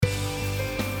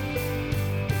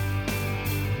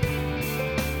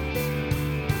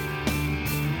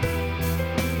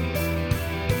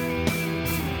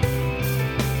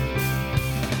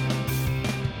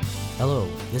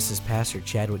This is Pastor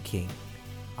Chadwick King.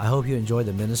 I hope you enjoy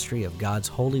the ministry of God's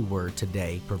holy word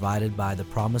today provided by the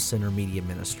Promise Center Media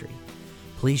Ministry.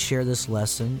 Please share this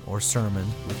lesson or sermon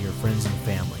with your friends and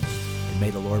family, and may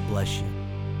the Lord bless you.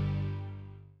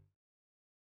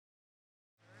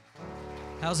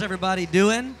 How's everybody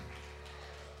doing?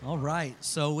 All right,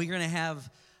 so we're going to have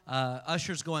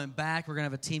ushers going back. We're going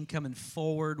to have a team coming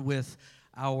forward with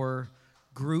our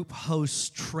group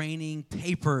host training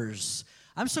papers.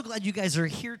 I'm so glad you guys are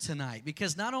here tonight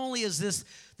because not only is this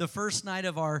the first night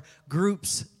of our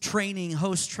group's training,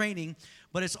 host training,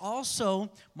 but it's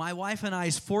also my wife and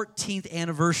I's 14th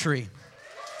anniversary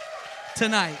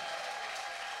tonight.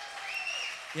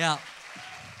 Yeah.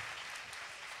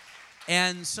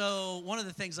 And so one of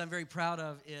the things I'm very proud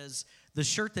of is the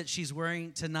shirt that she's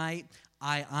wearing tonight,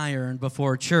 I ironed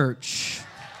before church.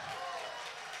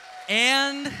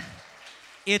 And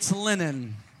it's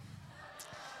linen.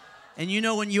 And you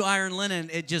know when you iron linen,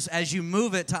 it just, as you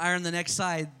move it to iron the next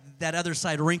side, that other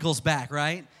side wrinkles back,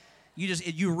 right?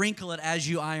 You wrinkle it as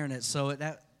you iron it. So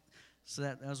that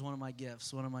was one of my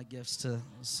gifts. One of my gifts to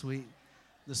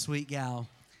the sweet gal.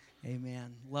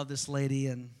 Amen. Love this lady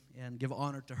and give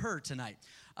honor to her tonight.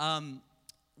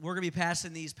 We're going to be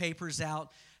passing these papers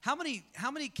out. How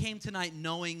many came tonight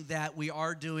knowing that we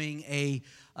are doing a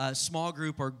small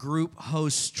group or group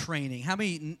host training? How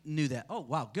many knew that? Oh,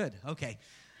 wow, good. Okay.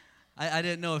 I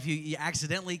didn't know if you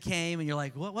accidentally came and you're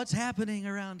like, what's happening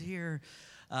around here?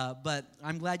 But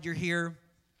I'm glad you're here.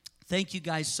 Thank you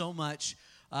guys so much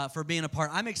for being a part.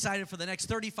 I'm excited for the next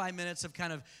 35 minutes of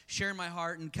kind of sharing my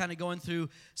heart and kind of going through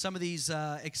some of these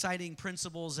exciting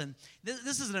principles. And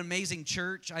this is an amazing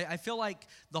church. I feel like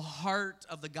the heart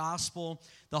of the gospel,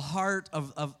 the heart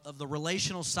of the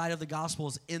relational side of the gospel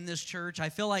is in this church. I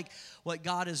feel like what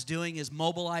God is doing is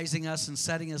mobilizing us and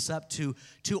setting us up to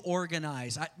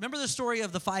organize. Remember the story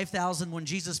of the 5,000 when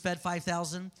Jesus fed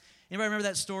 5,000? Anybody remember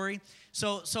that story?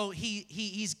 So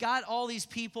he's got all these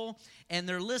people and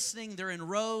they're listening. They're in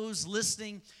rows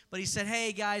listening. But he said,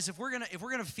 "Hey guys, if we're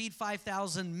gonna feed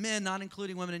 5,000 men, not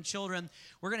including women and children,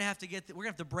 we're gonna have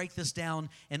to break this down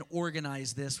and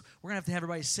organize this. We're gonna have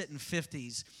everybody sit in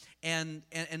 50s. And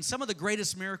some of the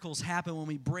greatest miracles happen when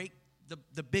we break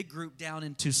the big group down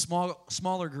into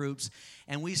smaller groups,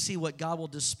 and we see what God will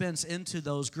dispense into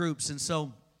those groups. And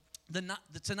so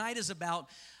tonight is about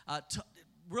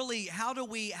really, how do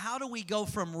we go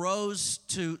from rows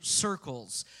to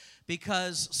circles?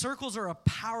 Because circles are a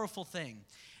powerful thing.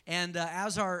 And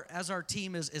as our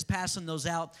team is passing those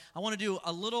out, I want to do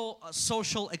a little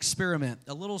social experiment.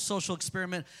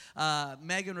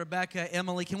 Megan, Rebecca,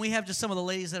 Emily, can we have just some of the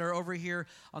ladies that are over here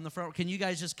on the front? Can you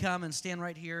guys just come and stand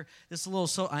right here? This is a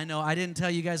little I know I didn't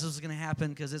tell you guys this was going to happen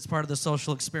because it's part of the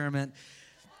social experiment.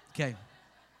 Okay.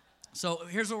 So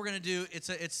here's what we're going to do.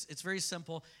 It's very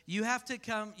simple. You got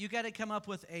to come up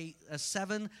with a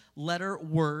 7-letter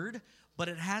word, but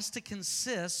it has to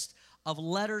consist of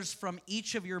letters from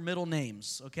each of your middle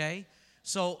names, okay?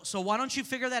 So why don't you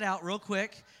figure that out real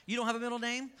quick? You don't have a middle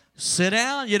name? Sit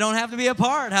down. You don't have to be a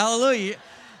part. Hallelujah.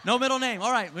 No middle name.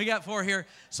 All right, we got 4 here.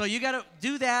 So you got to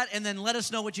do that and then let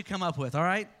us know what you come up with, all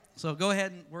right? So go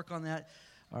ahead and work on that.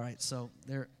 All right, so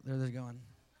there they're going.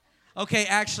 Okay,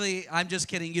 actually, I'm just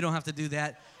kidding. You don't have to do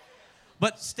that.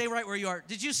 But stay right where you are.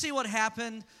 Did you see what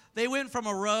happened? They went from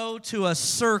a row to a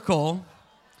circle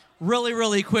really,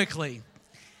 really quickly.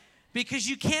 Because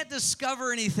you can't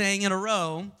discover anything in a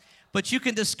row, but you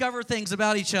can discover things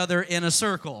about each other in a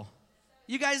circle.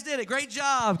 You guys did it. Great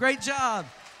job. Great job.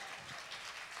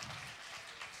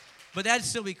 But that'd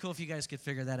still be cool if you guys could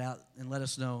figure that out and let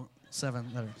us know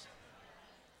 7 letters.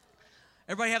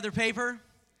 Everybody have their paper?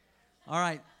 All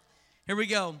right. Here we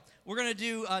go. We're going to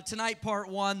do tonight part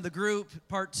 1, the group,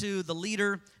 part 2, the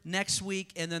leader, next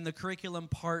week, and then the curriculum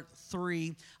part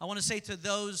 3. I want to say to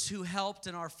those who helped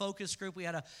in our focus group, we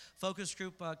had a focus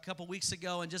group a couple weeks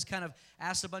ago and just kind of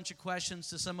asked a bunch of questions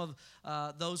to some of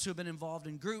those who have been involved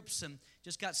in groups and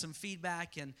just got some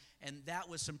feedback, and that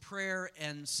was some prayer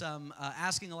and some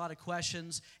asking a lot of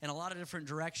questions in a lot of different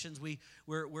directions.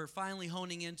 We're finally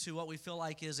honing into what we feel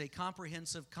like is a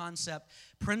comprehensive concept,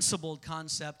 principled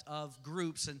concept of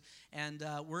groups, and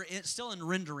we're still in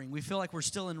rendering. We feel like we're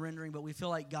still in rendering, but we feel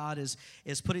like God is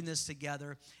putting this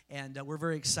together, and we're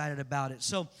very excited about it.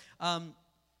 So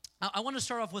I want to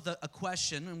start off with a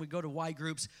question, and we go to why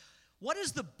groups. What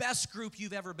is the best group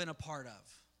you've ever been a part of?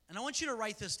 And I want you to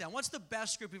write this down. What's the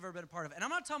best group you've ever been a part of? And I'm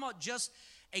not talking about just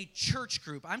a church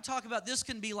group. I'm talking about this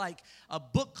can be like a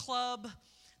book club.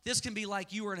 This can be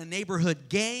like you were in a neighborhood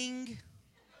gang.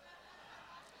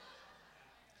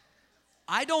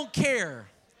 I don't care.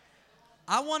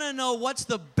 I want to know what's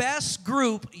the best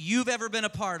group you've ever been a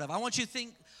part of. I want you to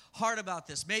think hard about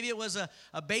this. Maybe it was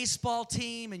a baseball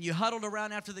team and you huddled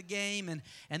around after the game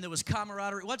and there was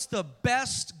camaraderie. What's the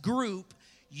best group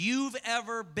you've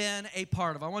ever been a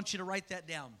part of? I want you to write that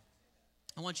down.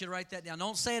 I want you to write that down.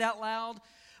 Don't say it out loud,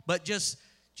 but just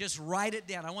write it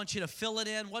down. I want you to fill it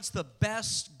in. What's the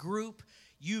best group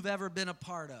you've ever been a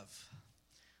part of?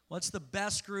 What's the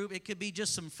best group? It could be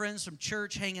just some friends from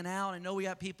church hanging out. I know we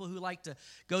got people who like to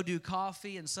go do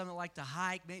coffee and some that like to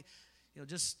hike.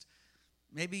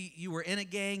 Maybe you were in a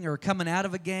gang or coming out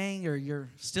of a gang or you're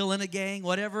still in a gang.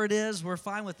 Whatever it is, we're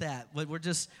fine with that. But we're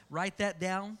just write that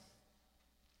down.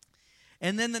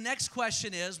 And then the next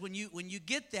question is, when you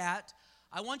get that,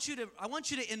 I want you to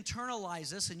internalize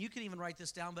this, and you can even write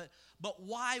this down. But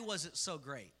why was it so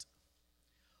great?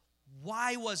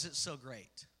 Why was it so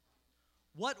great?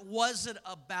 What was it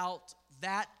about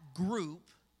that group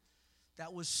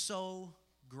that was so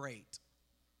great?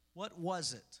 What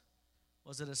was it?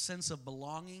 Was it a sense of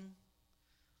belonging,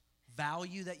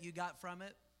 value that you got from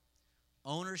it,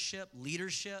 ownership,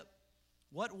 leadership?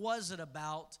 What was it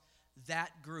about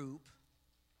that group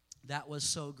that was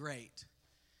so great?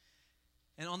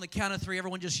 And on the count of three,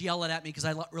 everyone just yell it at me because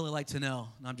I really like to know.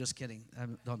 No, I'm just kidding.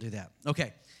 Don't do that.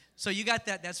 Okay. So you got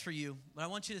that. That's for you. But I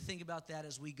want you to think about that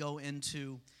as we go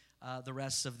into the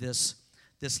rest of this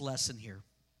lesson here.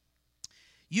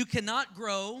 You cannot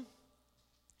grow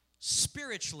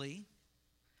spiritually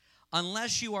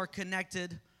unless you are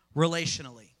connected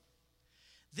relationally.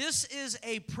 This is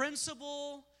a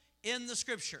principle in the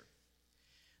Scripture.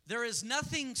 There is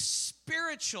nothing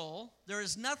spiritual. There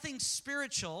is nothing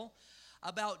spiritual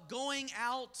about going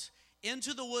out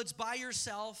into the woods by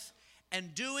yourself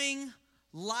and doing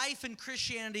life in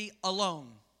Christianity alone.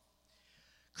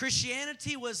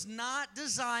 Christianity was not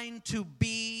designed to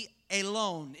be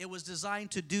alone. It was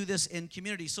designed to do this in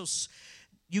community. So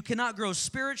you cannot grow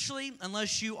spiritually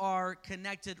unless you are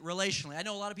connected relationally. I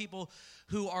know a lot of people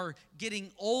who are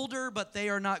getting older, but they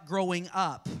are not growing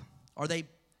up. Or they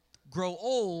grow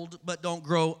old, but don't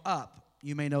grow up.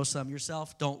 You may know some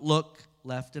yourself. Don't look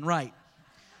left and right.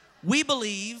 We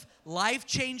believe life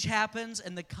change happens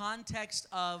in the context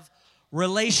of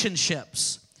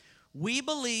relationships. We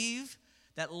believe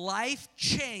that life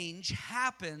change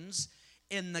happens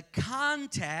in the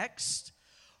context,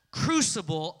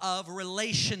 crucible of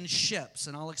relationships.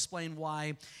 And I'll explain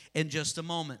why in just a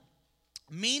moment.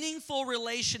 Meaningful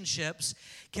relationships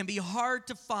can be hard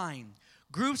to find.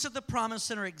 Groups at the Promise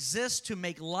Center exist to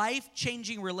make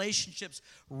life-changing relationships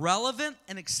relevant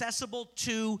and accessible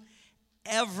to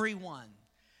everyone,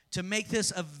 to make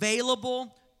this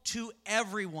available to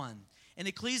everyone. In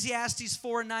Ecclesiastes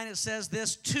 4:9, it says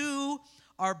this: two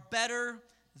are better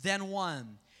than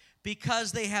one,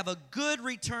 because they have a good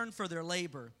return for their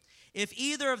labor. If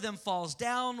either of them falls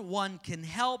down, one can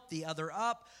help the other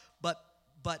up,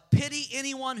 but pity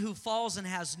anyone who falls and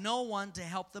has no one to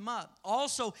help them up.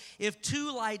 Also, if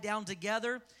two lie down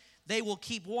together, they will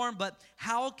keep warm, but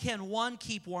how can one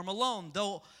keep warm alone?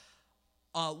 Though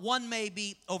one may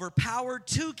be overpowered,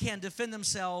 two can defend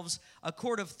themselves. A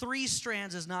cord of three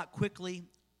strands is not quickly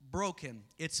broken.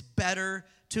 It's better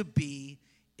to be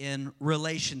in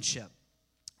relationship.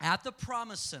 At the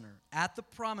Promise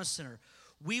Center,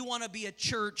 we want to be a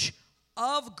church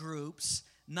of groups,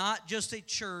 not just a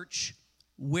church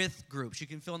with groups. You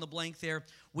can fill in the blank there.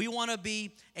 We want to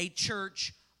be a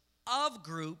church of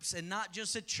groups and not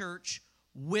just a church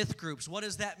with groups. What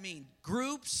does that mean?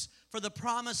 Groups for the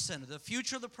Promise Center, the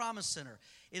future of the Promise Center,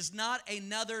 is not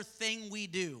another thing we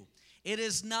do. It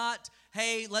is not,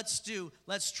 hey, let's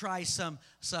try some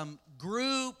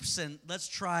groups and let's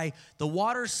try the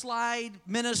water slide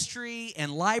ministry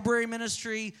and library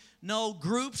ministry. No,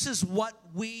 groups is what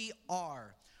we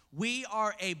are. We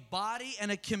are a body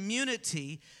and a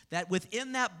community that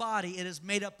within that body, it is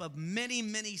made up of many,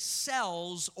 many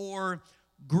cells or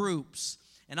groups.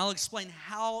 And I'll explain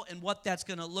how and what that's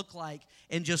going to look like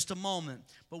in just a moment.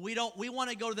 But we want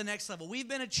to go to the next level. We've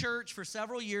been a church for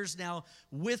several years now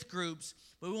with groups,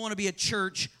 but we want to be a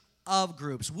church of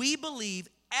groups. We believe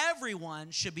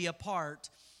everyone should be a part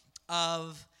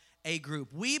of a group.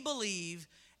 We believe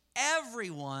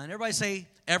everyone, everybody say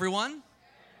everyone,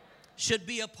 should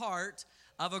be a part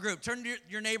of a group. Turn to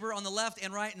your neighbor on the left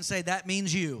and right and say, that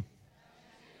means you.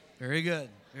 Very good,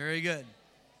 very good.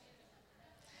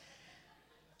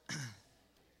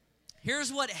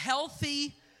 Here's what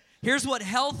healthy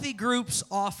groups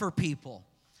offer people.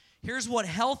 Here's what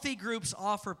healthy groups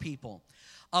offer people.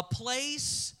 A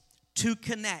place to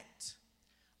connect.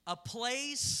 A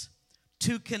place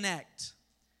to connect.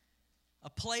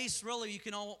 A place, really, you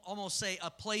can almost say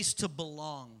a place to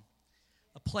belong.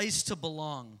 A place to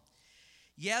belong.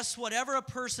 Yes, whatever a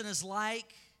person is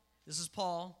like, this is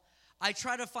Paul, I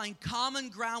try to find common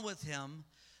ground with him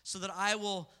so that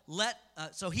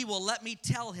he will let me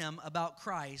tell him about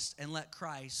Christ and let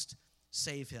Christ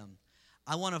save him.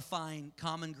 I want to find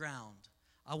common ground.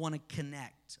 I want to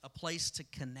connect, a place to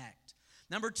connect.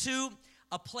 Number 2,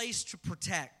 a place to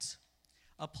protect.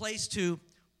 A place to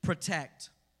protect.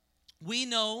 We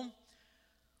know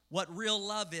what real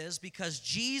love is because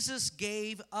Jesus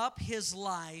gave up his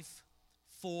life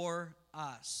for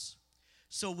us.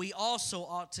 So we also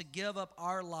ought to give up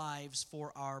our lives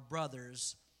for our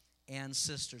brothers and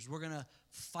sisters. We're going to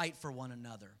fight for one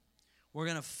another. We're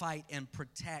going to fight and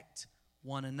protect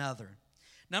one another.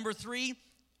 Number 3,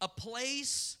 a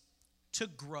place to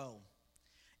grow.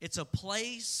 It's a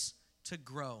place to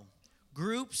grow.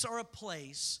 Groups are a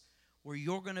place where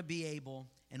you're going to be able,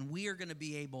 and we are going to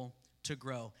be able to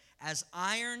grow. As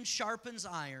iron sharpens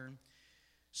iron,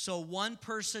 so one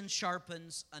person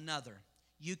sharpens another.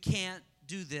 You can't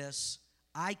do this.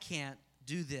 I can't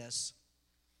do this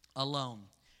alone.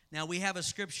 Now, we have a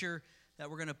scripture that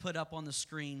we're going to put up on the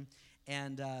screen,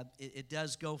 and it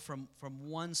does go from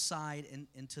one side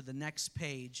into the next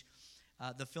page,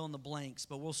 the fill in the blanks.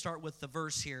 But we'll start with the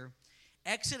verse here.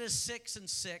 Exodus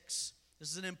 6:6.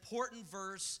 This is an important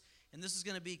verse, and this is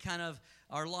going to be kind of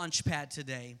our launch pad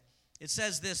today. It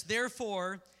says this,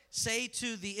 therefore, say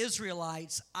to the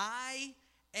Israelites, I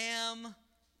am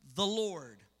the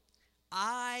Lord.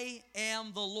 I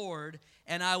am the Lord,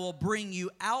 and I will bring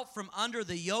you out from under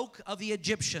the yoke of the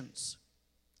Egyptians.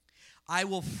 I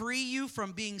will free you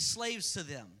from being slaves to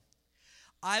them.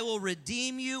 I will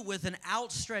redeem you with an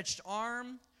outstretched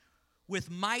arm, with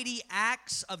mighty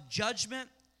acts of judgment.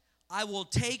 I will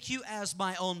take you as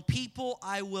my own people.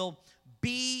 I will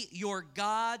be your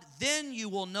God. Then you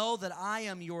will know that I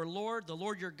am your Lord, the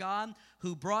Lord your God,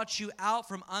 who brought you out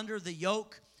from under the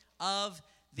yoke of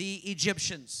the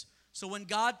Egyptians. So when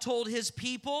God told his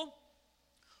people,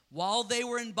 while they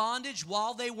were in bondage,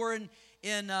 while they were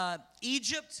in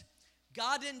Egypt,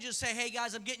 God didn't just say, hey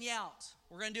guys, I'm getting you out.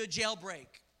 We're going to do a jailbreak.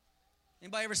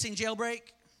 Anybody ever seen Jailbreak?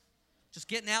 Just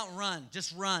getting out and run.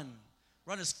 Just run.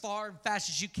 Run as far and fast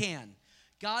as you can.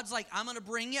 God's like, I'm going to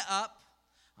bring you up.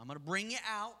 I'm going to bring you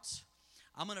out.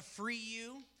 I'm going to free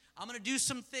you. I'm going to do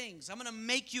some things. I'm going to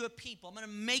make you a people. I'm going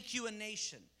to make you a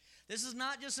nation. This is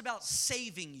not just about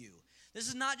saving you. This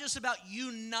is not just about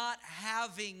you not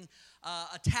having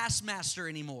a taskmaster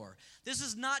anymore. This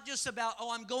is not just about,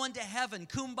 oh, I'm going to heaven,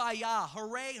 kumbaya,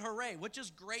 hooray, hooray, which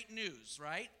is great news,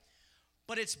 right?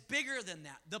 But it's bigger than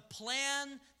that. The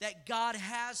plan that God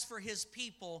has for his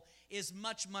people is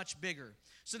much, much bigger.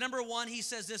 So number 1, he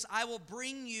says this, I will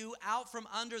bring you out from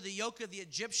under the yoke of the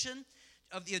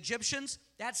Egyptians.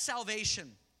 That's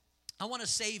salvation. I want to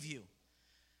save you.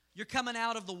 You're coming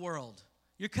out of the world.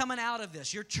 You're coming out of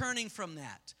this. You're turning from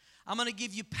that. I'm going to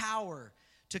give you power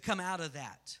to come out of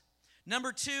that.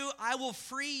 Number 2, I will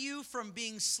free you from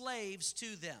being slaves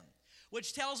to them,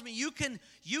 which tells me you can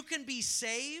be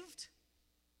saved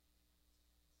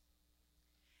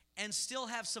and still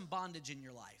have some bondage in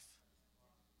your life.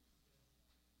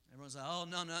 Everyone's like, oh,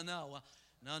 no. Well,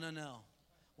 no.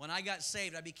 When I got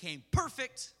saved, I became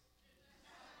perfect.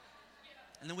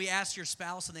 And then we asked your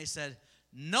spouse, and they said,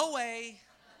 no way,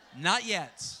 not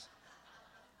yet.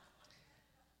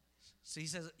 So he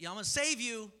says, yeah, I'm going to save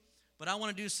you, but I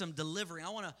want to do some delivering. I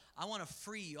want to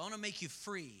free you. I want to make you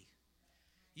free.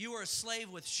 You were a slave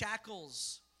with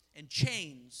shackles and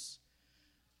chains,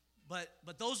 but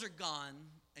those are gone,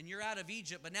 and you're out of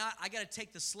Egypt. But now I got to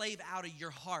take the slave out of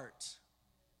your heart,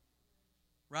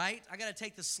 right? I got to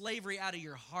take the slavery out of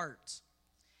your heart.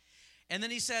 And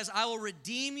then he says, I will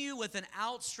redeem you with an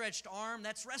outstretched arm.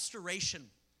 That's restoration.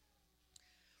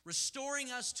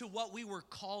 Restoring us to what we were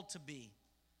called to be.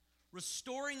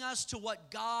 Restoring us to what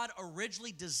God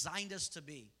originally designed us to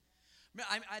be.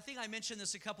 I think I mentioned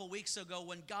this a couple weeks ago.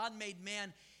 When God made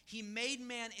man, he made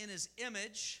man in his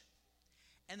image.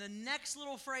 And the next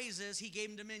little phrase is, he gave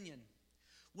him dominion.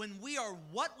 When we are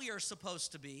what we are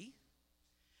supposed to be,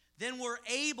 then we're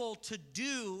able to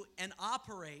do and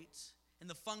operate in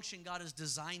the function God has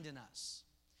designed in us.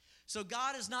 So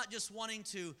God is not just wanting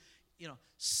to,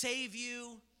 save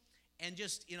you and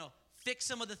just, fix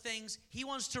some of the things. He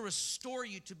wants to restore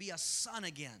you to be a son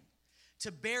again,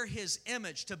 to bear his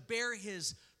image, to bear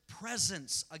his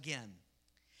presence again.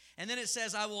 And then it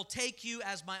says, I will take you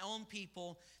as my own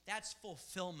people. That's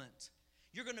fulfillment.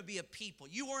 You're going to be a people.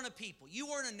 You weren't a people. You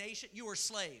weren't a nation. You were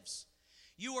slaves.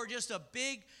 You were just a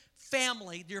big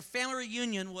family. Your family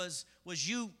reunion was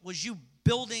you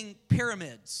building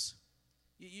pyramids.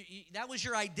 That was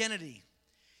your identity.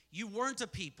 You weren't a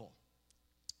people.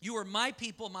 You are my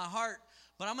people, my heart,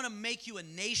 but I'm going to make you a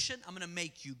nation. I'm going to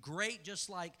make you great, just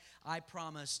like I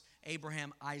promised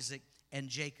Abraham, Isaac, and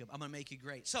Jacob. I'm going to make you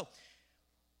great. So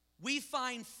we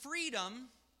find freedom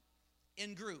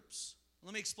in groups.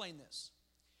 Let me explain this.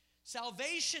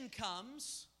 Salvation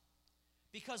comes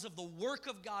because of the work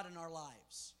of God in our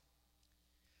lives.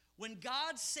 When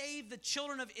God saved the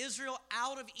children of Israel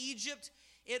out of Egypt,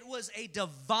 it was a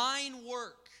divine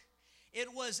work.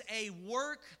 It was a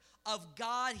work of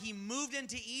God. He moved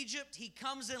into Egypt. He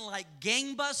comes in like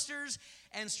gangbusters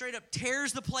and straight up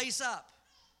tears the place up.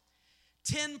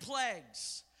 10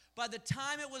 plagues. By the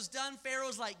time it was done,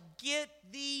 Pharaoh's like, get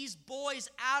these boys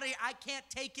out of here. I can't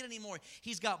take it anymore.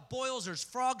 He's got boils. There's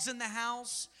frogs in the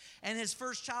house. And his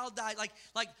first child died.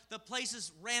 Like the place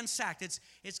is ransacked.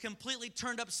 It's completely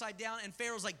turned upside down. And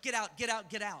Pharaoh's like, get out, get out,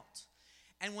 get out.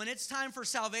 And when it's time for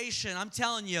salvation, I'm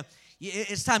telling you,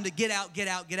 it's time to get out, get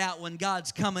out, get out when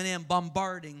God's coming in,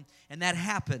 bombarding. And that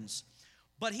happens.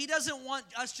 But he doesn't want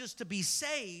us just to be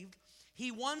saved. He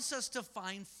wants us to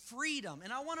find freedom.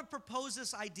 And I want to propose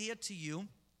this idea to you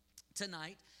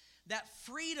tonight, that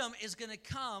freedom is going to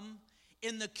come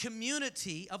in the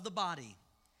community of the body.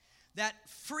 That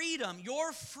freedom,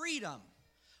 your freedom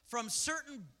from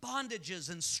certain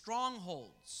bondages and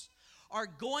strongholds are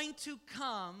going to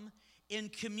come in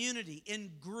community, in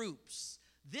groups.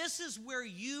 This is where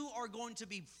you are going to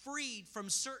be freed from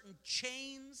certain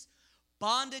chains,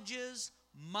 bondages,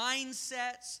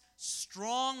 mindsets,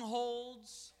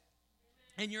 strongholds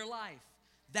in your life.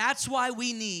 That's why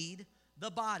we need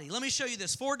the body. Let me show you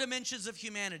this. 4 dimensions of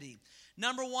humanity.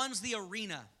 Number 1's the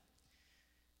arena.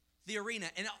 The arena.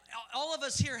 And all of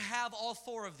us here have all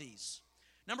 4 of these.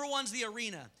 Number 1's the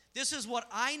arena. This is what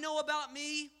I know about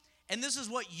me, and this is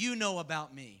what you know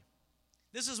about me.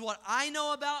 This is what I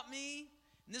know about me,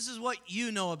 and this is what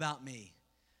you know about me.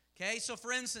 Okay, so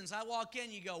for instance, I walk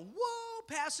in, you go, whoa,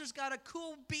 pastor's got a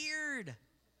cool beard.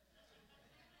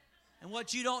 And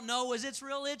what you don't know is it's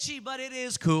real itchy, but it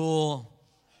is cool.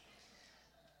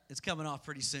 It's coming off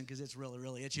pretty soon because it's really,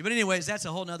 really itchy. But anyways, that's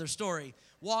a whole nother story.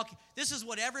 This is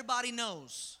what everybody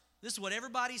knows. This is what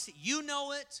everybody sees. You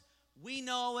know it. We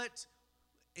know it.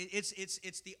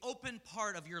 It's the open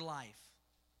part of your life.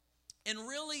 And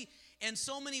really, in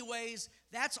so many ways,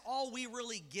 that's all we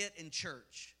really get in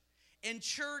church. In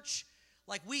church,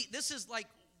 this is like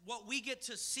what we get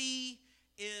to see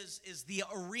is the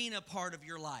arena part of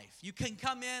your life. You can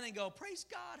come in and go, praise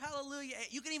God, hallelujah.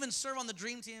 You can even serve on the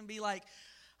dream team and be like,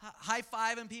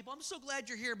 high-fiving people. I'm so glad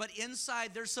you're here. But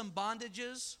inside, there's some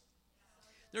bondages.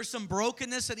 There's some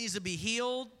brokenness that needs to be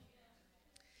healed.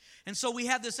 And so we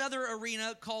have this other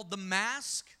arena called the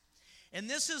mask. And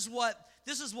this is what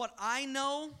I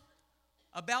know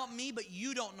about me, but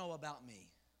you don't know about me.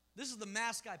 This is the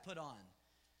mask I put on.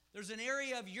 There's an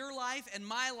area of your life and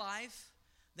my life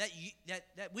that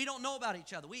we don't know about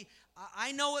each other.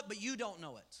 I know it, but you don't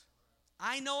know it.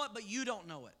 I know it, but you don't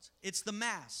know it. It's the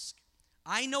mask.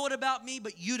 I know it about me,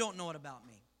 but you don't know it about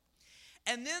me.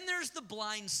 And then there's the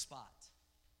blind spot.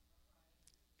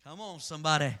 Come on,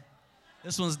 somebody.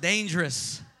 This one's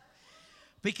dangerous.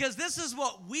 Because this is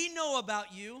what we know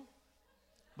about you,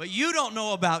 but you don't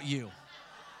know about you.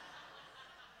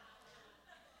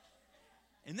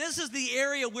 And this is the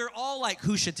area we're all like,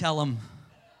 who should tell them?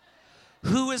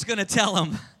 Who is going to tell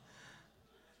them?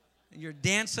 And you're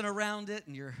dancing around it,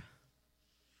 and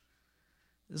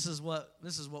this is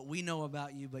what we know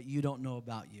about you, but you don't know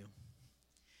about you.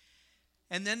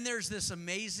 And then there's this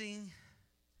amazing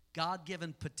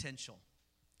God-given potential.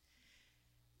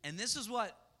 And this is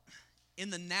what, in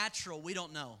the natural, we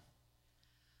don't know.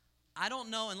 I don't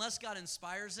know, unless God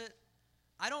inspires it,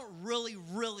 I don't really,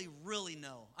 really, really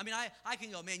know. I mean, I can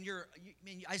go, man,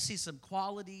 I see some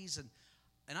qualities,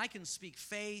 and I can speak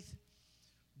faith,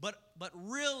 but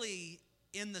really,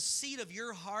 in the seat of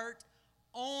your heart,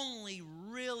 only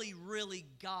really, really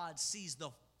God sees the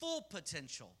full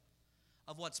potential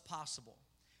of what's possible.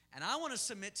 And I want to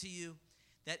submit to you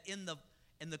that in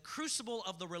the crucible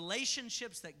of the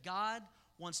relationships that God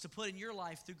wants to put in your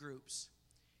life through groups,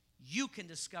 you can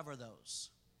discover those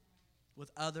with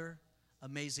other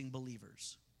amazing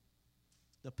believers.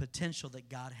 The potential that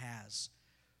God has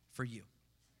for you.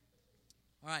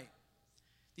 All right.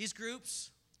 These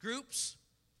groups.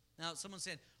 Now, someone's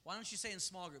saying, why don't you say in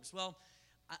small groups? Well,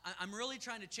 I'm really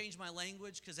trying to change my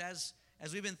language because as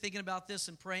we've been thinking about this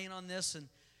and praying on this, and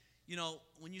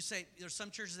when you say there's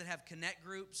some churches that have connect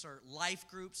groups or life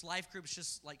groups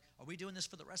just like, are we doing this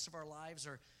for the rest of our lives?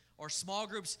 Or small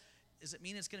groups, does it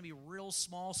mean it's going to be real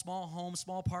small home,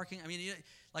 small parking? I mean,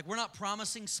 like we're not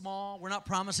promising small. We're not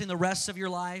promising the rest of your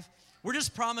life. We're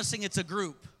just promising it's a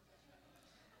group,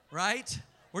 right?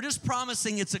 We're just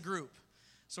promising it's a group.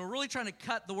 So we're really trying to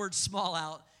cut the word small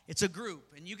out. It's a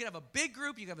group. And you can have a big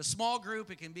group, you can have a small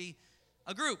group, it can be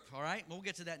a group, all right? We'll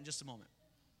get to that in just a moment.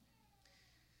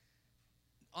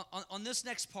 On this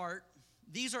next part,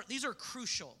 these are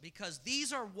crucial because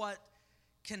these are what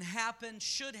can happen,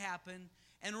 should happen,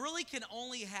 and really can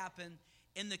only happen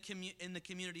in the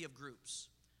community of groups.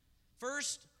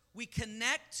 First, we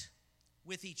connect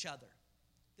with each other.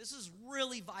 This is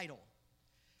really vital.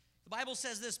 The Bible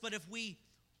says this, but if we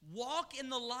walk in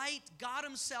the light, God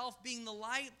himself being the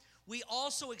light, we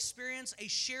also experience a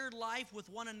shared life with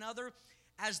one another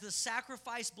as the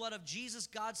sacrificed blood of Jesus,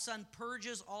 God's Son,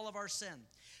 purges all of our sin.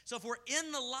 So if we're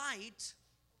in the light,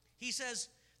 he says,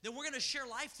 then we're going to share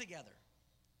life together.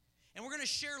 And we're going to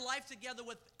share life together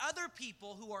with other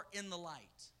people who are in the light.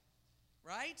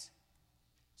 Right?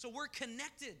 So we're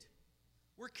connected.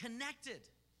 We're connected.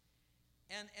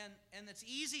 And it's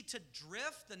easy to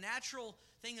drift. The natural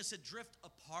thing is to drift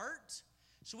apart.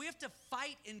 So we have to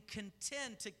fight and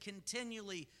contend to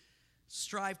continually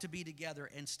strive to be together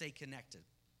and stay connected.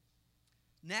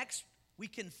 Next, we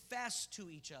confess to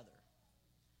each other.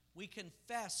 We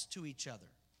confess to each other.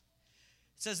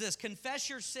 It says this, confess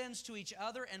your sins to each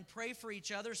other and pray for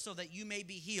each other so that you may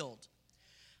be healed.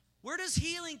 Where does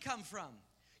healing come from?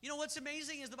 You know what's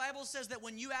amazing is the Bible says that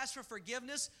when you ask for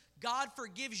forgiveness, God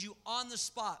forgives you on the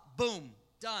spot. Boom,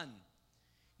 done.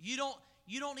 You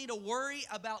don't need to worry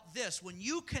about this. When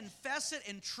you confess it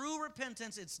in true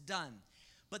repentance, it's done.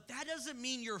 But that doesn't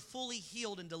mean you're fully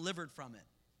healed and delivered from it.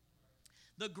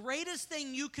 The greatest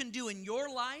thing you can do in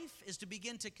your life is to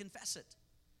begin to confess it.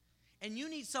 And you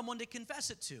need someone to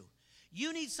confess it to.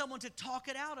 You need someone to talk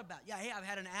it out about. Yeah, hey, I've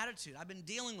had an attitude. I've been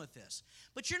dealing with this.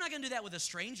 But you're not going to do that with a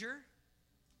stranger.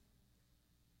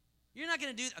 You're not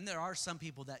going to do that. And there are some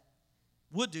people that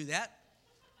would do that.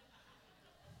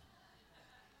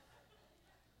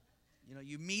 You know,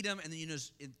 you meet them, and then you know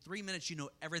in 3 minutes you know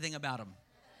everything about them.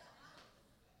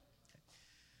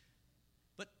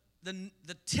 Okay. But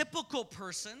the typical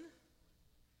person,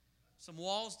 some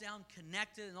walls down,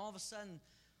 connected, and all of a sudden,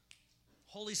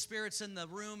 Holy Spirit's in the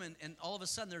room, and all of a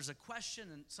sudden there's a question,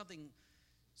 and something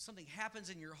happens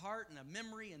in your heart, and a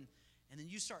memory, and then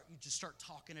you just start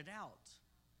talking it out.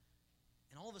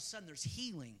 And all of a sudden there's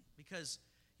healing because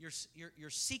your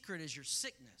secret is your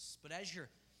sickness. But as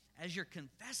you're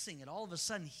confessing it, all of a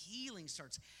sudden healing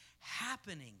starts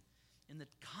happening in the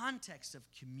context of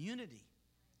community.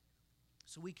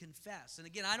 So we confess. And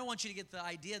again, I don't want you to get the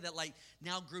idea that like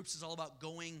now groups is all about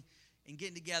going and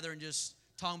getting together and just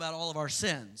talking about all of our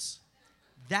sins.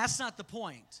 That's not the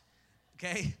point.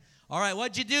 Okay? All right,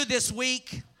 what'd you do this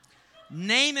week?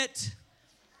 Name it.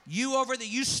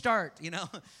 You start, you know.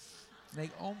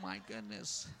 Like, oh my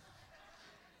goodness.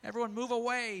 Everyone move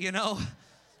away, you know.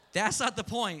 That's not the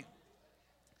point.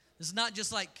 This is not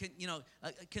just like, you know,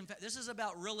 this is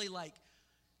about really like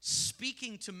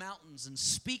speaking to mountains and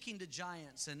speaking to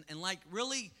giants and like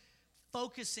really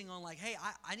focusing on like, hey,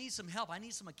 I need some help. I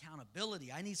need some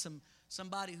accountability. I need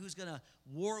somebody who's going to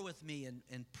war with me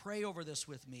and pray over this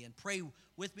with me and pray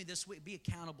with me this week, be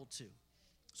accountable to.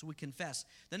 So we confess.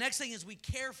 The next thing is we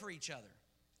care for each other.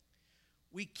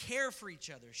 We care for each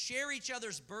other, share each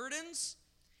other's burdens,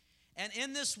 and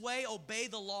in this way obey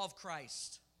the law of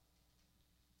Christ.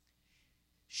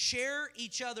 Share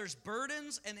each other's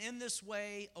burdens, and in this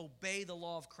way obey the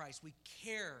law of Christ. We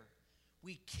care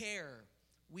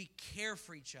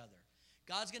for each other.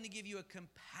 God's going to give you a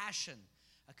compassion.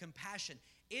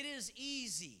 It is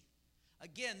easy.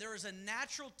 Again, there is a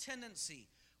natural tendency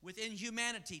within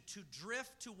humanity to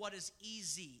drift to what is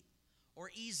easy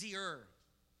or easier.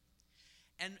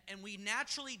 And we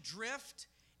naturally drift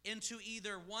into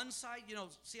either one side. You know,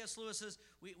 C.S. Lewis says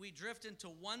we drift into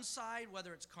one side,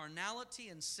 whether it's carnality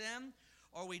and sin,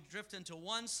 or we drift into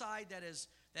one side that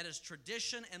is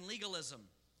tradition and legalism.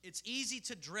 It's easy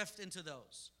to drift into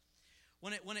those.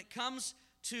 When it comes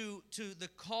to the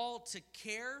call to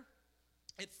care,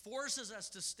 it forces us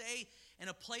to stay in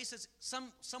a place that's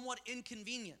somewhat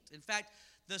inconvenient. In fact,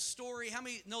 the story, how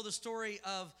many know the story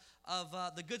of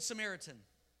the Good Samaritan?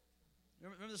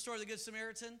 Remember the story of the Good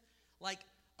Samaritan? Like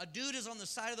a dude is on the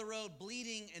side of the road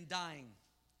bleeding and dying.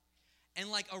 And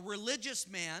like a religious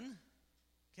man,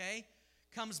 okay,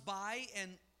 comes by and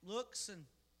looks and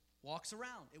walks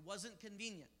around. It wasn't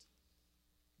convenient.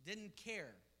 Didn't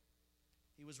care.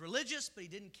 He was religious, but he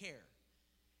didn't care.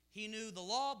 He knew the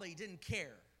law, but he didn't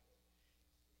care.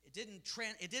 It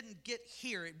didn't get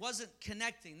here. It wasn't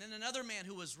connecting. Then another man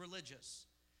who was religious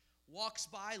walks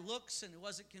by, looks, and it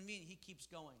wasn't convenient. He keeps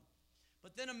going.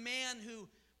 But then a man who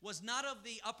was not of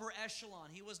the upper echelon.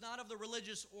 He was not of the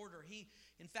religious order. He,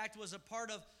 in fact, was a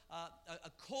part of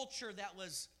a culture that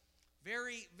was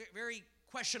very, very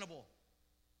questionable.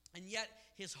 And yet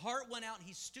his heart went out and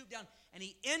he stooped down and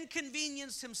he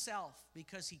inconvenienced himself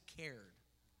because he cared.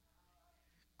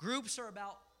 Groups are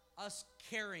about us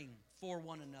caring for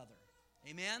one another.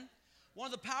 Amen? One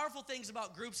of the powerful things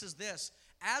about groups is this.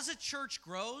 As a church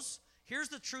grows, here's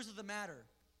the truth of the matter,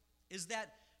 is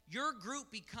that your group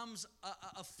becomes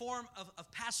a form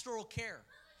of pastoral care.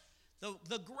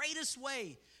 The greatest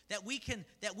way that we can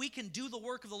do the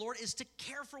work of the Lord is to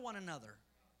care for one another.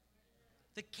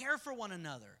 To care for one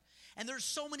another. And there's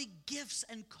so many gifts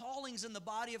and callings in the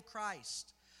body of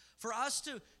Christ. For us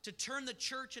to turn the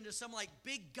church into some like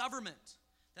big government,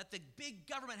 that the big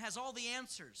government has all the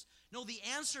answers. No, the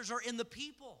answers are in the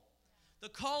people. The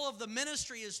call of the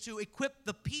ministry is to equip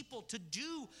the people to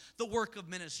do the work of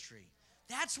ministry.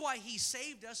 That's why he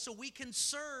saved us, so we can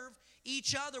serve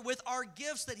each other with our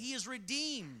gifts that he has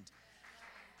redeemed.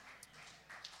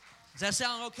 Does that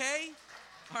sound okay?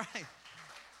 All right.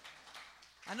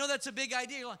 I know that's a big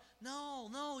idea. You're like,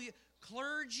 no,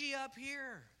 clergy up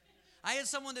here. I had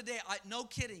someone today, no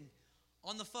kidding,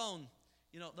 on the phone,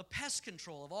 the pest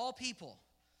control of all people.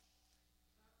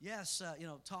 Yes,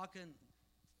 talking,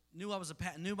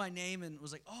 knew my name and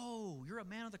was like, oh, you're a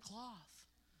man of the cloth.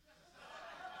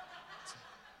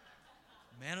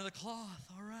 Man of the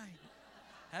cloth, all right.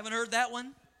 Haven't heard that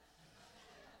one?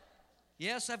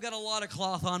 Yes, I've got a lot of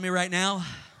cloth on me right now.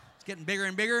 It's getting bigger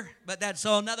and bigger, but that's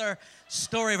another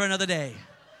story for another day.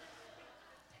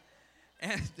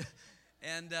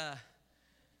 And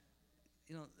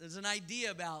there's an idea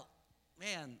about,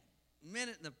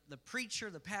 the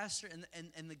preacher, the pastor,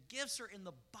 and the gifts are in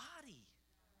the body.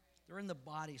 They're in the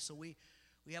body. So we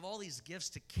have all these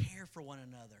gifts to care for one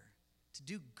another, to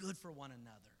do good for one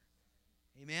another.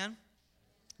 Amen?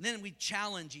 And then we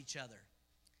challenge each other.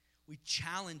 We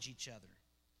challenge each other.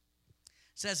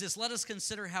 It says this, let us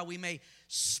consider how we may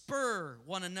spur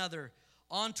one another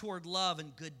on toward love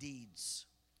and good deeds,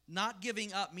 not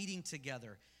giving up meeting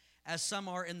together, as some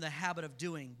are in the habit of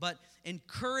doing, but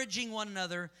encouraging one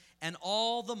another, and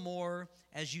all the more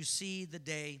as you see the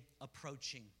day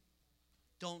approaching.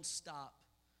 Don't stop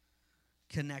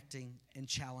connecting and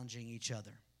challenging each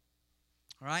other.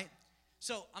 All right?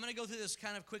 So I'm going to go through this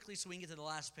kind of quickly so we can get to the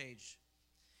last page.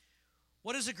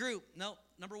 What is a group? No,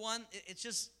 number one,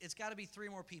 it's got to be 3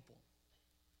 more people.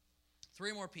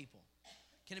 3 more people.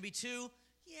 Can it be 2?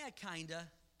 Yeah, kind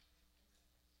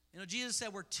of. Jesus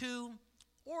said where 2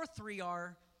 or 3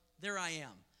 are, there I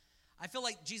am. I feel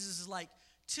like Jesus is like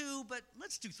 2, but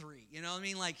let's do 3. You know what I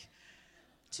mean? Like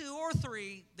 2 or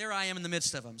 3, there I am in the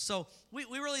midst of them. So we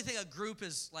really think a group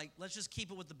is like, let's just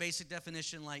keep it with the basic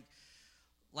definition, like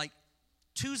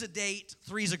 2's a date,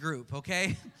 3's a group,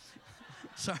 okay?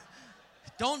 So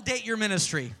don't date your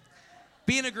ministry.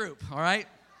 Be in a group, all right?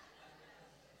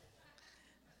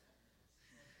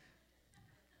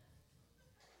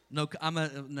 No,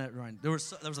 there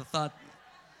was a thought.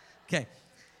 Okay.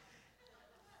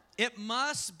 It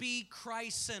must be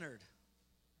Christ-centered.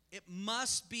 It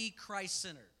must be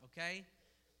Christ-centered, okay?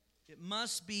 It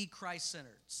must be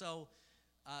Christ-centered. So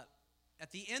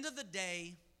at the end of the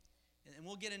day, and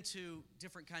we'll get into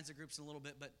different kinds of groups in a little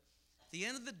bit, but at the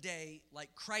end of the day,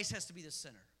 like Christ has to be the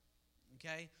center,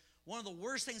 okay? One of the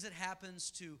worst things that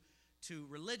happens to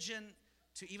religion,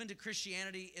 even to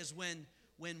Christianity, is when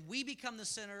we become the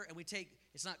center and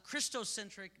it's not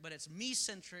Christocentric, but it's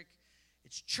me-centric,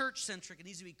 it's church-centric, it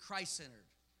needs to be Christ-centered,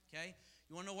 okay?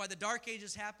 You want to know why the Dark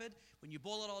Ages happened? When you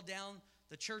boil it all down,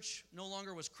 the church no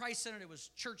longer was Christ-centered, it was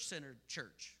church-centered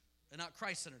church, and not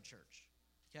Christ-centered church,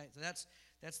 okay? So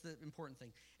that's the important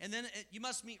thing. And then you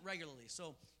must meet regularly.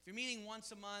 So if you're meeting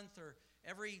once a month or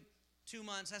every 2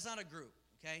 months, that's not a group,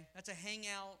 okay? That's a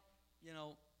hangout,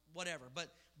 whatever. But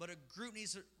a group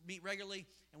needs to meet regularly,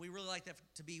 and we really like that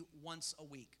to be once a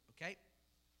week, okay?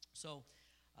 So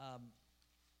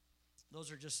those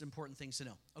are just important things to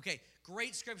know. Okay,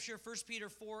 great scripture, 1 Peter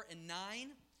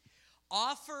 4:9.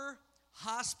 Offer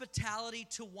hospitality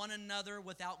to one another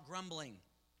without grumbling.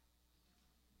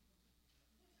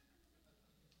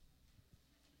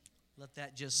 Let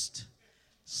that just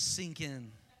sink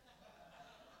in.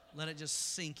 Let it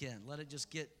just sink in. Let it just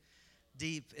get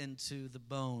deep into the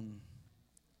bone.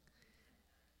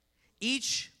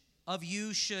 Each of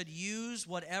you should use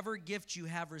whatever gift you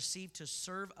have received to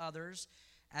serve others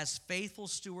as faithful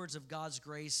stewards of God's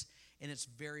grace in its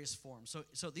various forms.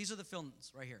 So these are the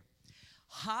films right here.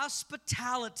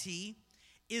 Hospitality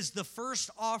is the first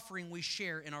offering we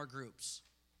share in our groups.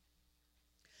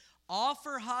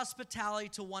 offer hospitality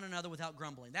to one another without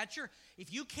grumbling.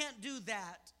 If you can't do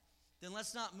that, then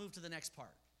let's not move to the next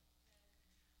part.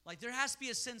 Like, there has to be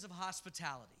a sense of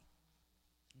hospitality.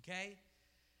 Okay?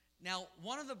 Now,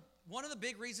 one of the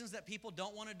big reasons that people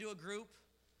don't want to do a group,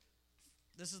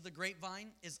 this is the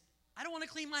grapevine, is I don't want to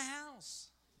clean my house.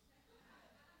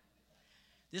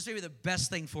 This may be the best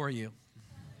thing for you.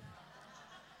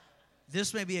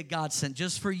 This may be a godsend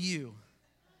just for you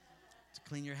to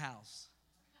clean your house.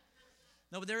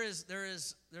 No, but there's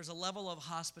a level of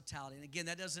hospitality. And again,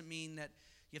 that doesn't mean that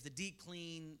you have to deep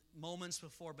clean moments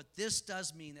before, but this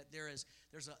does mean that there's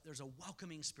a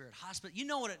welcoming spirit. You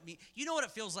know what it means. You know what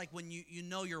it feels like when you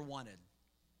know you're wanted.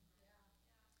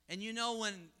 And you know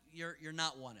when you're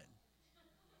not wanted.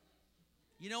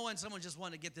 You know when someone just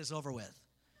wanted to get this over with.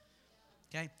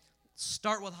 Okay?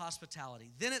 Start with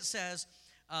hospitality. Then it says,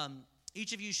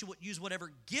 each of you should use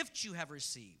whatever gift you have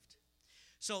received.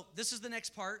 So this is the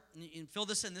next part, and fill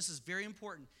this in. This is very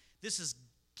important. This is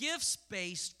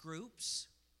gifts-based groups,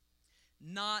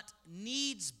 not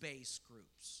needs-based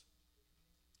groups.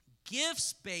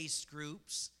 Gifts-based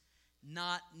groups,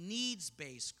 not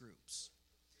needs-based groups.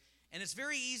 And it's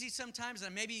very easy sometimes,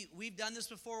 and maybe we've done this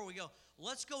before, where we go,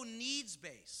 let's go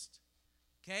needs-based.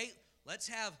 Okay? Let's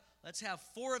have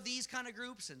 4 of these kind of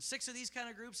groups, and 6 of these kind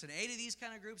of groups, and 8 of these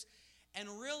kind of groups. And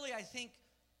really, I think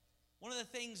one of the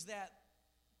things that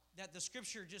the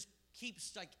scripture just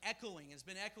keeps like echoing, has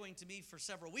been echoing to me for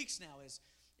several weeks now,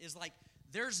 is like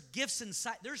there's gifts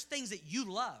inside, there's things that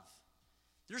you love.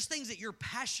 There's things that you're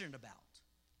passionate about.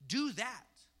 Do that.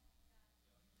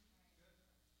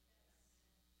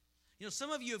 You know,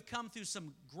 some of you have come through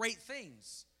some great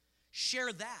things.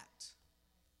 Share that.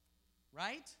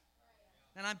 Right?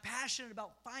 And I'm passionate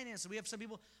about finance. We have some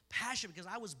people passionate because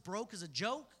I was broke as a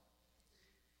joke.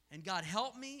 And God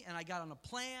helped me, and I got on a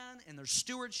plan, and there's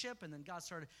stewardship, and then God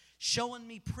started showing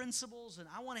me principles, and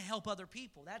I want to help other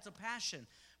people. That's a passion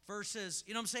versus,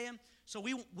 you know what I'm saying? So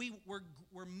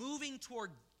we're moving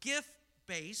toward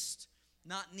gift-based,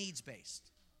 not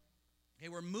needs-based. Okay,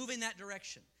 we're moving that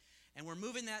direction. And we're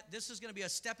moving that. This is going to be a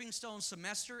stepping stone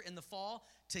semester in the fall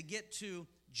to get to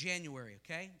January,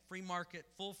 okay? Free market,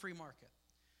 full free market.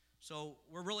 So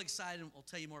we're really excited, and we'll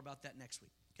tell you more about that next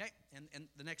week, okay? And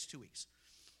the next 2 weeks.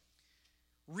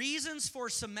 Reasons for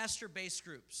semester-based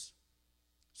groups.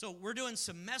 So we're doing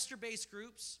semester-based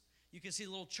groups. You can see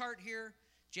the little chart here,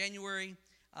 January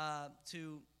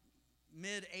to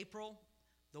mid-April.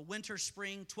 The winter,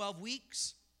 spring, 12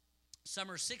 weeks.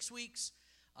 Summer, 6 weeks.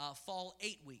 Fall,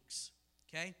 8 weeks.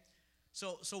 Okay?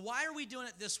 So why are we doing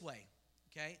it this way?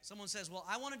 Okay? Someone says, well,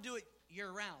 I want to do it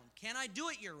year-round. Can I do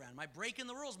it year-round? Am I breaking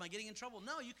the rules? Am I getting in trouble?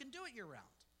 No, you can do it year-round.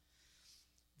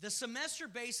 The semester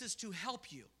base is to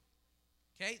help you.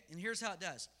 Okay, and here's how it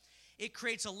does. It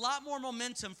creates a lot more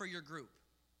momentum for your group.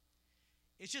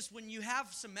 It's just when you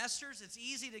have semesters, it's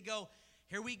easy to go,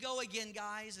 here we go again,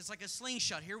 guys. It's like a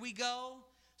slingshot. Here we go.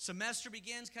 Semester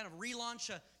begins, kind of relaunch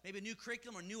maybe a new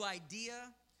curriculum or new idea,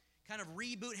 kind of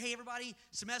reboot. Hey, everybody,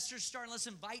 semester's starting. Let's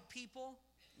invite people,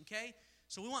 okay?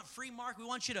 So we want free mark. We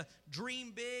want you to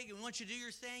dream big, and we want you to do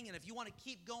your thing. And if you want to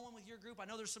keep going with your group, I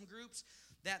know there's some groups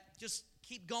that just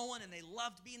keep going, and they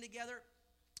loved being together.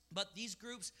 But these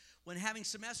groups, when having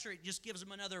semester, it just gives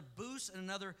them another boost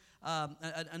and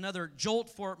another jolt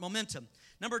for momentum.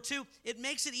 Number 2, it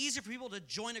makes it easier for people to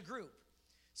join a group.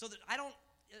 So that I don't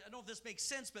know if this makes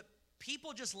sense, but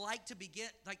people just like to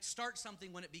start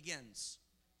something when it begins.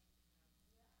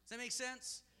 Does that make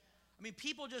sense? I mean,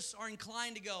 people just are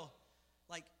inclined to go,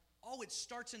 like, oh, it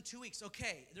starts in 2 weeks.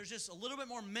 Okay, there's just a little bit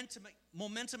more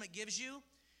momentum it gives you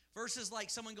versus like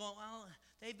someone going, well,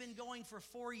 they've been going for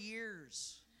 4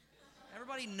 years.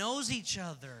 Everybody knows each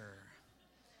other.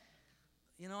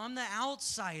 You know, I'm the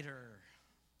outsider.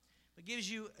 It gives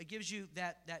you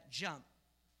that jump.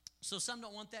 So some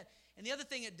don't want that. And the other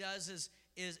thing it does is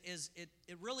it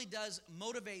really does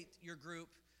motivate your group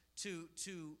to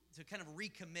kind of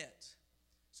recommit.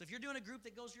 So if you're doing a group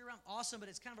that goes year-round, awesome, but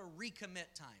it's kind of a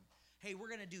recommit time. Hey, we're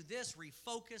going to do this,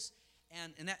 refocus,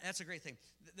 and that's a great thing.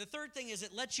 The third thing is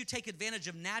it lets you take advantage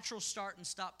of natural start and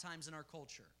stop times in our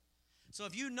culture. So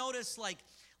if you notice, like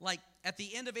at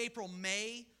the end of April,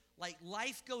 May, like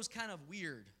life goes kind of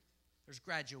weird. There's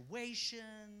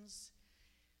graduations,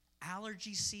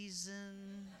 allergy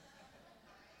season.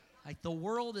 Like the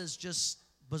world is just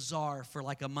bizarre for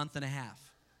like a month and a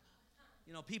half.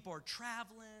 You know, people are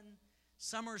traveling.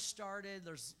 Summer started.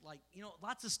 There's like, you know,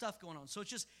 lots of stuff going on. So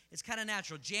it's kind of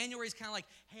natural. January is kind of like,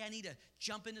 hey, I need to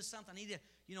jump into something. I need to,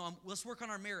 let's work on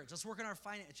our marriage. Let's work on our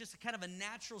finance. It's just kind of a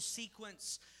natural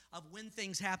sequence of when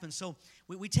things happen. So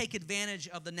we take advantage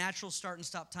of the natural start and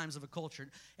stop times of a culture.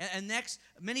 And next,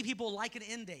 many people like an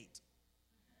end date.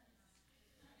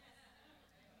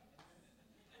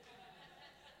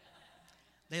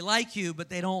 They like you, but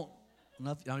they don't.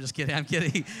 I'm just kidding. I'm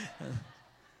kidding.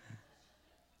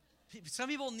 Some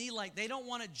people need, like, they don't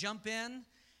want to jump in,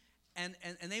 and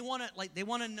they want to, like, they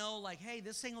want to know, like, hey,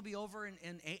 this thing will be over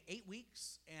in 8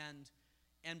 weeks,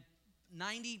 and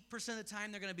 90% of the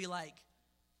time they're going to be like,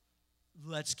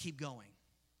 let's keep going.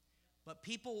 But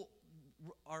people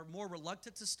are more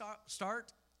reluctant to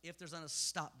start if there's not a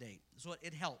stop date. So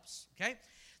it helps, okay?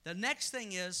 The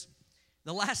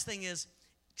last thing is,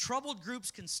 troubled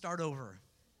groups can start over.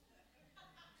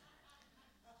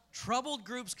 Troubled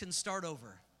groups can start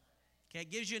over. Okay, it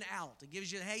gives you an out. It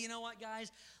gives you, hey, you know what,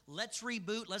 guys? Let's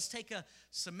reboot. Let's take a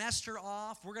semester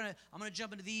off. I'm gonna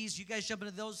jump into these. You guys jump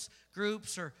into those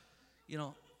groups, or,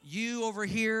 you over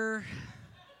here.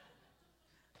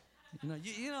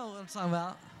 You know what I'm talking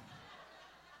about.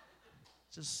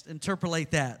 Just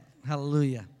interpolate that.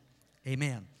 Hallelujah.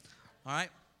 Amen. All right.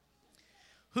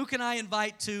 Who can I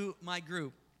invite to my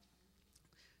group?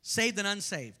 Saved and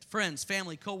unsaved, friends,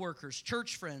 family, co-workers,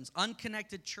 church friends,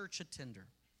 unconnected church attender.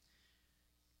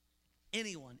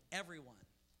 Anyone, everyone,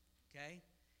 okay?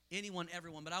 Anyone,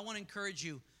 everyone. But I want to encourage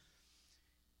you,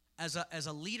 as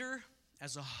a leader,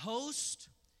 as a host,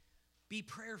 be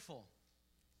prayerful.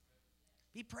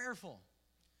 Be prayerful.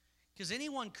 Because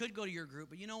anyone could go to your group,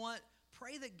 but you know what?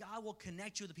 Pray that God will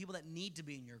connect you with the people that need to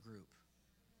be in your group.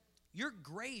 You're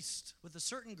graced with a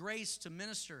certain grace to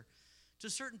minister to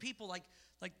certain people. Like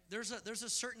there's a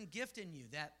certain gift in you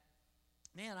that,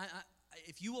 man,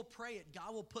 if you will pray it,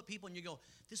 God will put people, and you go,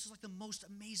 this is like the most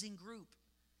amazing group.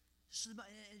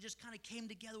 It just kind of came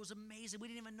together. It was amazing. We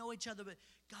didn't even know each other, but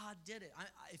God did it.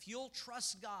 If you'll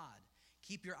trust God,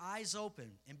 keep your eyes open,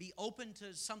 and be open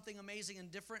to something amazing and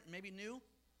different and maybe new,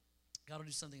 God will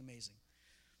do something amazing.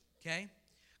 Okay?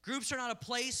 Groups are not a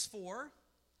place for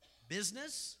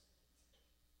business,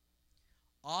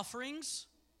 offerings,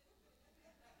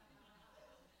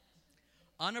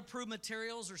 unapproved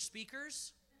materials or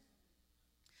speakers,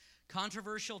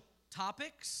 controversial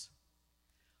topics,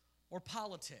 or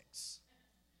politics.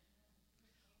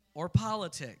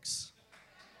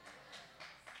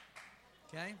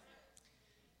 Okay?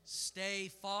 Stay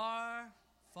far,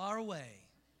 far away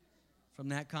from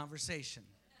that conversation.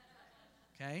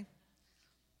 Okay?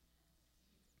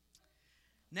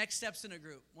 Next steps in a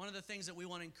group. One of the things that we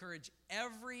want to encourage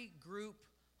every group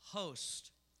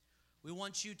host, we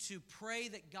want you to pray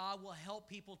that God will help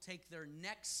people take their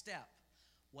next step,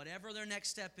 whatever their next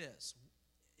step is.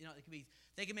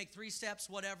 They can make 3 steps,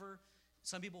 whatever.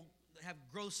 Some people have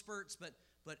growth spurts, but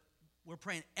we're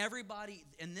praying everybody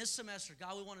in this semester,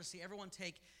 God, we want to see everyone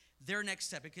take their next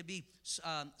step. It could be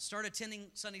start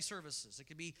attending Sunday services. It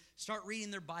could be start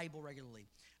reading their Bible regularly.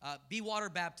 Be water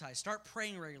baptized. Start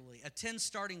praying regularly. Attend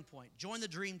Starting Point. Join the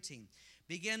Dream Team.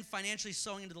 Begin financially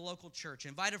sowing into the local church.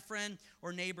 Invite a friend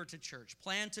or neighbor to church.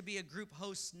 Plan to be a group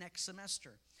host next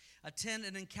semester. Attend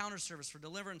an encounter service for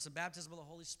deliverance and baptism of the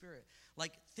Holy Spirit.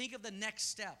 Like, think of the next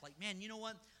step. Like, man, you know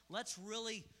what? Let's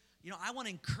really, I want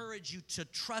to encourage you to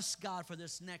trust God for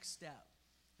this next step.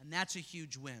 And that's a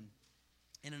huge win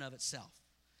in and of itself.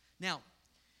 Now,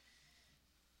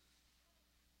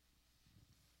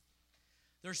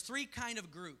 there's 3 kind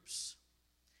of groups.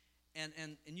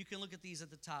 And you can look at these at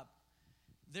the top.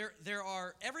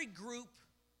 Every group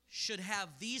should have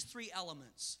these 3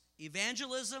 elements: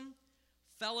 evangelism,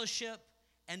 fellowship,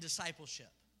 and discipleship.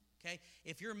 Okay?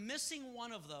 If you're missing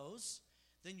one of those,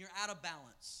 then you're out of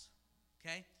balance.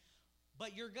 Okay?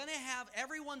 But you're going to have,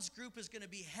 everyone's group is going to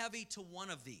be heavy to one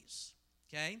of these.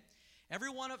 Okay?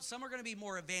 Some are going to be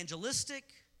more evangelistic.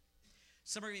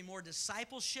 Some are going to be more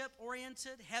discipleship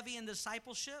oriented, heavy in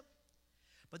discipleship.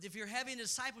 But if you're heavy in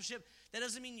discipleship, that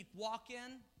doesn't mean you walk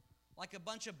in like a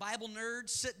bunch of Bible nerds,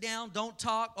 sit down, don't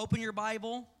talk, open your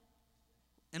Bible,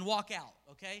 and walk out,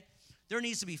 okay? There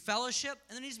needs to be fellowship,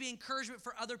 and there needs to be encouragement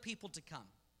for other people to come.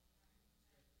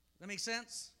 That make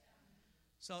sense?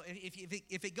 So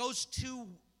if it goes too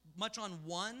much on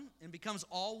one and becomes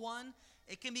all one,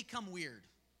 it can become weird,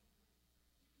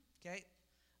 okay?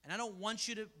 And I don't want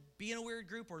you to be in a weird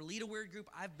group or lead a weird group.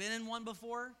 I've been in one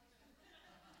before.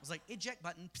 I was like, eject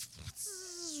button.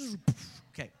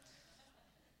 Okay.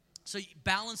 So you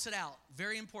balance it out.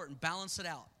 Very important. Balance it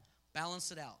out.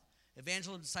 Balance it out.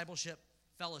 Evangelism, discipleship,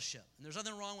 fellowship. And there's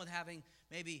nothing wrong with having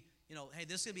maybe, hey,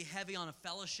 this is going to be heavy on a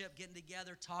fellowship, getting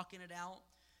together, talking it out.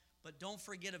 But don't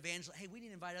forget evangelism. Hey, we need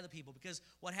to invite other people, because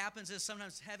what happens is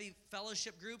sometimes heavy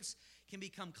fellowship groups can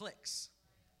become cliques.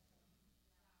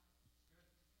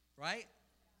 Right?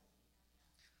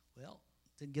 Well,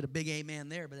 didn't get a big amen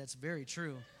there, but that's very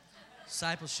true.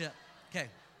 Discipleship. Okay.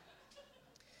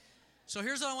 So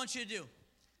here's what I want you to do.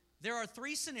 There are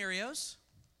 3 scenarios.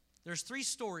 There's 3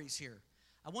 stories here.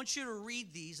 I want you to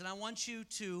read these, and I want you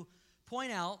to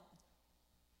point out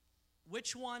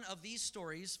which one of these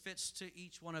stories fits to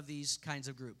each one of these kinds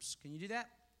of groups. Can you do that?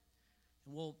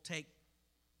 And we'll take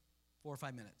 4 or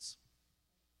 5 minutes.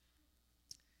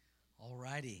 All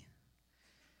righty.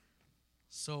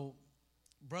 So,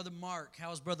 Brother Mark,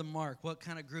 how's Brother Mark? What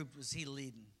kind of group is he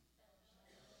leading?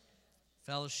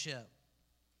 Fellowship.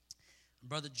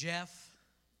 Brother Jeff,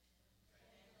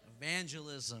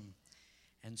 evangelism.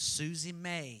 And Susie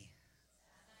May,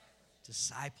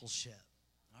 discipleship.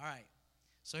 All right.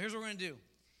 So here's what we're going to do.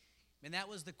 Man, that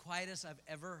was the quietest I've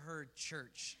ever heard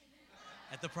church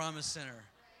at the Promise Center.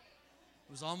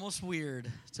 It was almost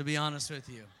weird, to be honest with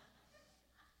you.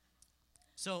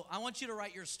 So I want you to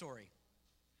write your story.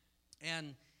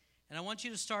 And I want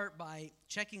you to start by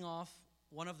checking off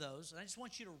one of those. And I just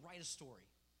want you to write a story.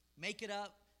 Make it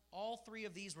up. All 3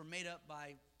 of these were made up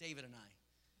by David and I.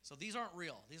 So these aren't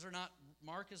real. These are not,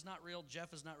 Mark is not real,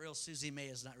 Jeff is not real, Susie May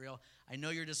is not real. I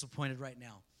know you're disappointed right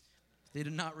now. They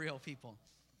are not real people.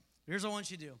 Here's what I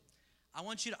want you to do. I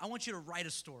want you to write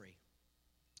a story.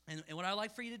 And what I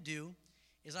like for you to do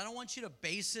is I don't want you to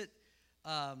base it,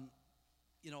 on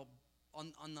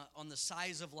the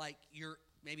size of like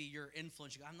maybe your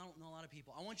influence. I don't know a lot of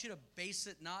people. I want you to base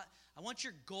it I want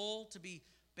your goal to be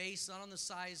based not on the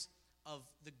size of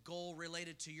the goal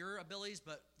related to your abilities,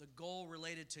 but the goal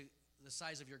related to the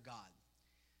size of your God.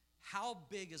 How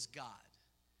big is God?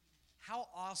 How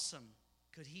awesome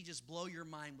could he just blow your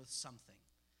mind with something?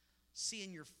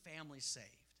 Seeing your family saved.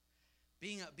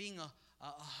 Being a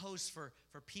host for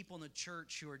people in the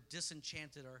church who are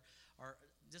disenchanted or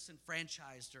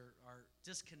disenfranchised or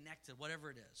disconnected,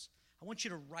 whatever it is. I want you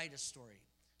to write a story.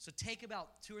 So take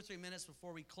about 2 or 3 minutes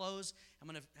before we close. I'm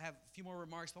going to have a few more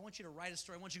remarks, but I want you to write a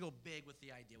story. I want you to go big with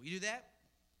the idea. Will you do that?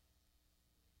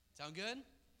 Sound good?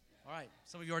 All right.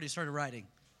 Some of you already started writing.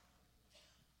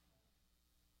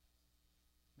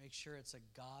 Make sure it's a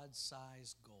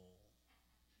God-sized goal.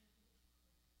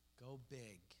 Go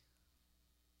big.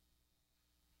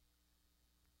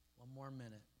 1 more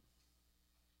minute.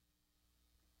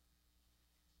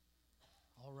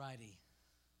 All righty.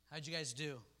 How'd you guys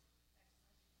do?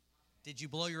 Did you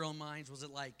blow your own minds? Was it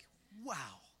like, wow?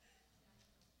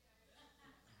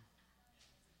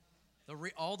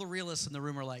 All the realists in the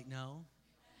room are like, no.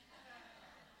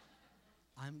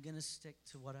 I'm going to stick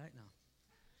to what I know.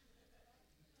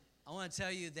 I want to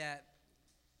tell you that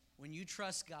when you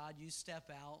trust God, you step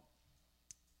out,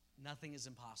 nothing is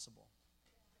impossible.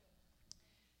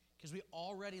 Because we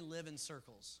already live in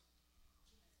circles.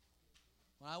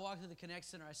 When I walk through the Connect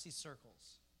Center, I see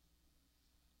circles.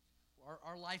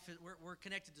 Our life, we're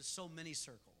connected to so many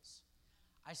circles.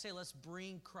 I say let's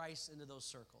bring Christ into those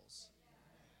circles.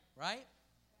 Right?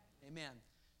 Amen.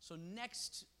 So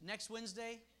next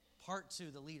Wednesday, part 2,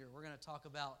 the leader. We're going to talk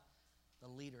about the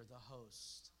leader, the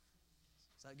host.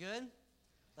 Is that good?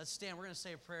 Let's stand. We're going to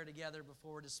say a prayer together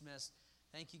before we're dismissed.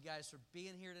 Thank you guys for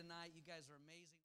being here tonight. You guys are amazing.